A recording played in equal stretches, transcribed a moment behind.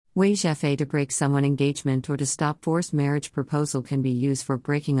Wazifa to break someone engagement or to stop forced marriage proposal can be used for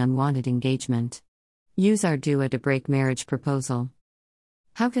breaking unwanted engagement. Use our dua to break marriage proposal.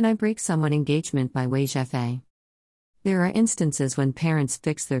 How can I break someone engagement by Wazifa? There are instances when parents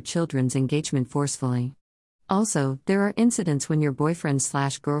fix their children's engagement forcefully. Also, there are incidents when your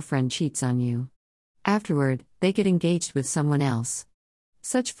boyfriend/girlfriend cheats on you. Afterward, they get engaged with someone else.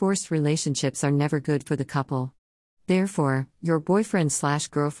 Such forced relationships are never good for the couple. Therefore, your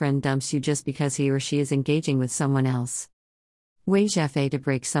boyfriend/girlfriend dumps you just because he or she is engaging with someone else. Wazifa to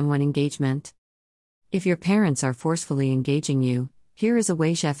break someone engagement. If your parents are forcefully engaging you, here is a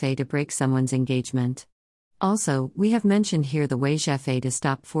wazifa to break someone's engagement. Also, we have mentioned here the wazifa to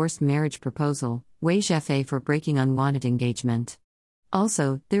stop forced marriage proposal, wazifa for breaking unwanted engagement.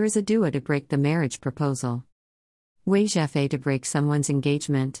 Also, there is a dua to break the marriage proposal. Wazifa to break someone's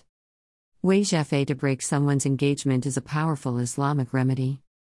engagement. Wazifa to break someone's engagement is a powerful Islamic remedy.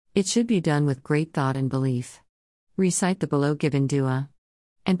 It should be done with great thought and belief. Recite the below given dua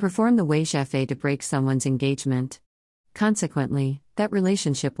and perform the wazifa to break someone's engagement. Consequently, that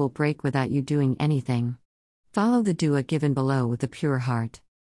relationship will break without you doing anything. Follow the dua given below with a pure heart.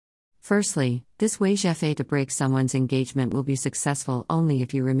 Firstly, this wazifa to break someone's engagement will be successful only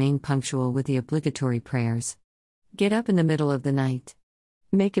if you remain punctual with the obligatory prayers. Get up in the middle of the night.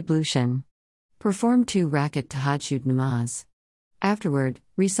 Make ablution. Perform 2 rakat tahajjud namaz. Afterward,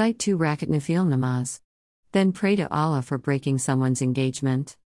 recite 2 rakat nafil namaz. Then pray to Allah for breaking someone's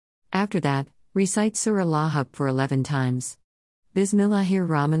engagement. After that, recite Surah Lahab for 11 times.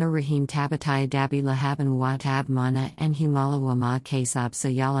 Bismillahir-Rahmanir-Rahim Tabataya Dabi Lahaban wa Tab Mana and Himala wa ma Kasab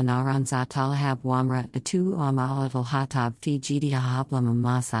Sayala Naran Zatalahab Wamra Atu Amalatul Hatab Fi Jidiha Hablam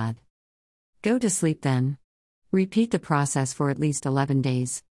Masad. Go to sleep then. Repeat the process for at least 11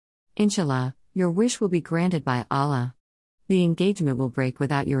 days. Inshallah, your wish will be granted by Allah. The engagement will break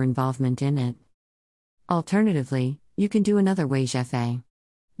without your involvement in it. Alternatively, you can do another wazifa.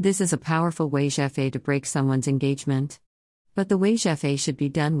 This is a powerful wazifa to break someone's engagement. But the wazifa should be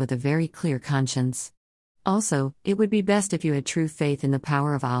done with a very clear conscience. Also, it would be best if you had true faith in the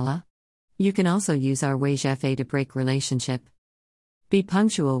power of Allah. You can also use our wazifa to break relationship. Be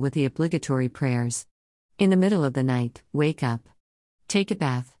punctual with the obligatory prayers. In the middle of the night, wake up. Take a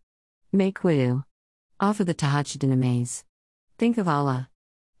bath. Make wudu. Offer the tahajjud namaz. Think of Allah.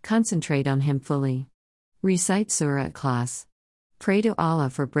 Concentrate on Him fully. Recite Surah Ikhlas. Pray to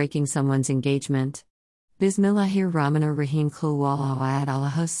Allah for breaking someone's engagement. Bismillahir-Rahmanir-Rahim Qul huwallahu ahad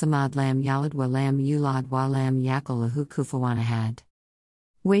Allahus samad lam yalid wa lam yulad wa lam yakul lahu kufuwan ahad.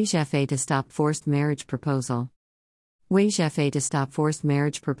 Wazifa to stop forced marriage proposal. Wazifa to stop forced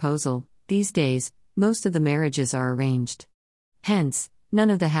marriage proposal. These days, most of the marriages are arranged. Hence, none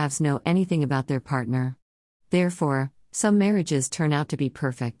of the halves know anything about their partner. Therefore, some marriages turn out to be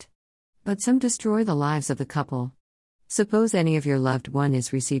perfect. But some destroy the lives of the couple. Suppose any of your loved one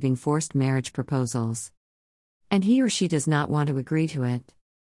is receiving forced marriage proposals, and he or she does not want to agree to it.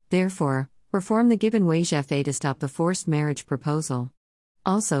 Therefore, perform the given wazifa to stop the forced marriage proposal.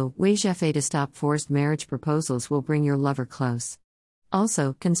 Also, wazifa to stop forced marriage proposals will bring your lover close.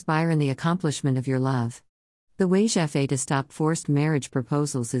 Also, conspire in the accomplishment of your love. The wazifa to stop forced marriage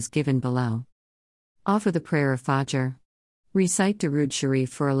proposals is given below. Offer the prayer of Fajr. Recite Durood Sharif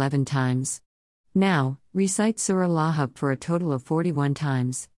for 11 times. Now, recite Surah Lahab for a total of 41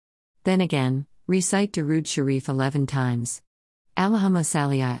 times. Then again, recite Durood Sharif 11 times. Allahumma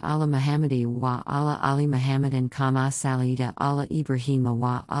salli ala Muhammadi wa ala ali Muhammadin kama salita ala Ibrahima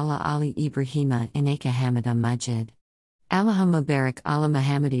wa ala ali Ibrahima innaka Hamidum Majid. Allahumma barik ala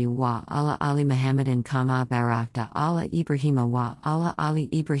Muhammadi wa ala ali Muhammadin kama barakta ala Ibrahima wa ala ali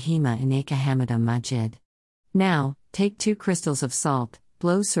Ibrahima innaka Hamidum Majid. Now, take 2 crystals of salt,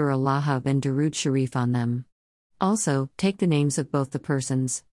 blow Surah Lahab and Durood Sharif on them. Also, take the names of both the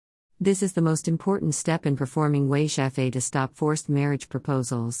persons. This is the most important step in performing wazifa to stop forced marriage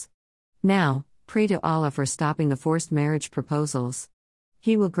proposals. Now, pray to Allah for stopping the forced marriage proposals.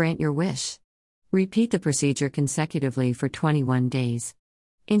 He will grant your wish. Repeat the procedure consecutively for 21 days.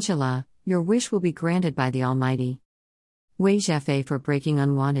 Inshallah, your wish will be granted by the Almighty. Wazifa for breaking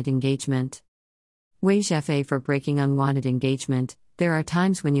unwanted engagement. Wazifa for breaking unwanted engagement. There are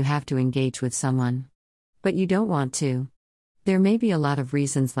times when you have to engage with someone, but you don't want to. There may be a lot of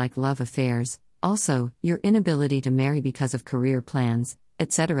reasons like love affairs, also, your inability to marry because of career plans,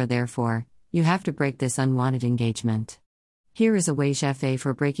 etc. Therefore, you have to break this unwanted engagement. Here is a wazifa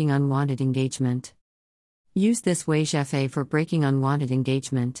for breaking unwanted engagement. Use this wazifa for breaking unwanted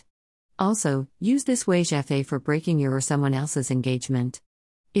engagement. Also, use this wazifa for breaking your or someone else's engagement.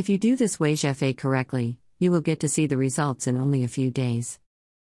 If you do this wazifa correctly, you will get to see the results in only a few days.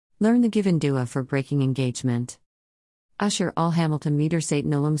 Learn the given dua for breaking engagement. Usher al Hamilton meter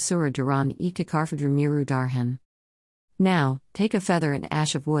Satan surah duran ikakarfadru miru darhan. Now, take a feather and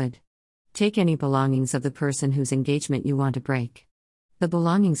ash of wood. Take any belongings of the person whose engagement you want to break. The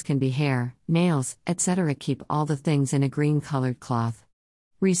belongings can be hair, nails, etc. Keep all the things in a green-colored cloth.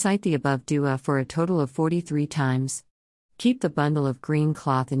 Recite the above dua for a total of 43 times. Keep the bundle of green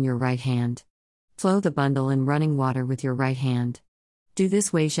cloth in your right hand. Flow the bundle in running water with your right hand. Do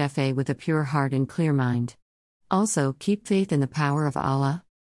this wazifa with a pure heart and clear mind. Also, keep faith in the power of Allah.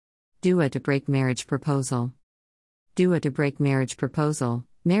 Dua to break marriage proposal. Dua to break marriage proposal.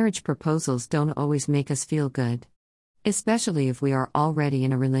 Marriage proposals don't always make us feel good. Especially if we are already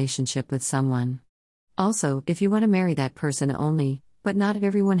in a relationship with someone. Also, if you want to marry that person only, but not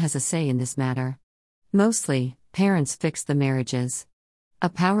everyone has a say in this matter. Mostly, parents fix the marriages. A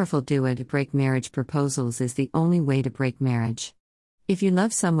powerful dua to break marriage proposals is the only way to break marriage. If you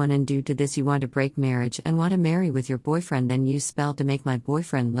love someone and due to this you want to break marriage and want to marry with your boyfriend, then use spell to make my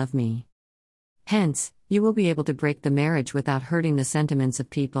boyfriend love me. Hence, you will be able to break the marriage without hurting the sentiments of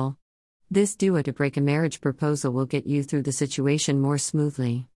people. This dua to break a marriage proposal will get you through the situation more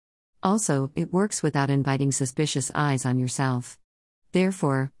smoothly. Also, it works without inviting suspicious eyes on yourself.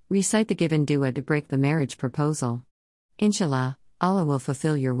 Therefore, recite the given dua to break the marriage proposal. Inshallah, Allah will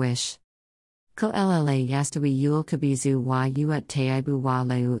fulfill your wish. Ko lla yastawi yul kabizu wa yuat taibu wa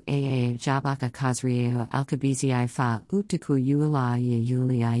leu aa jabaka kazrieo al kabizi fa uttuku yula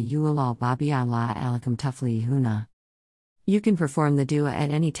yulia yulal babia la alakam tufli huna. You can perform the dua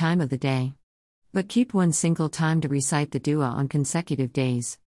at any time of the day. But keep one single time to recite the dua on consecutive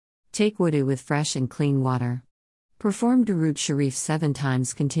days. Take wudu with fresh and clean water. Perform Durud Sharif 7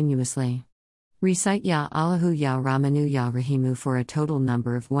 times continuously. Recite Ya Allahu Ya Rahmanu Ya Rahimu for a total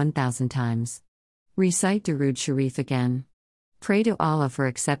number of 1,000 times. Recite Durud Sharif again. Pray to Allah for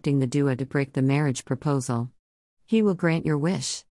accepting the dua to break the marriage proposal. He will grant your wish.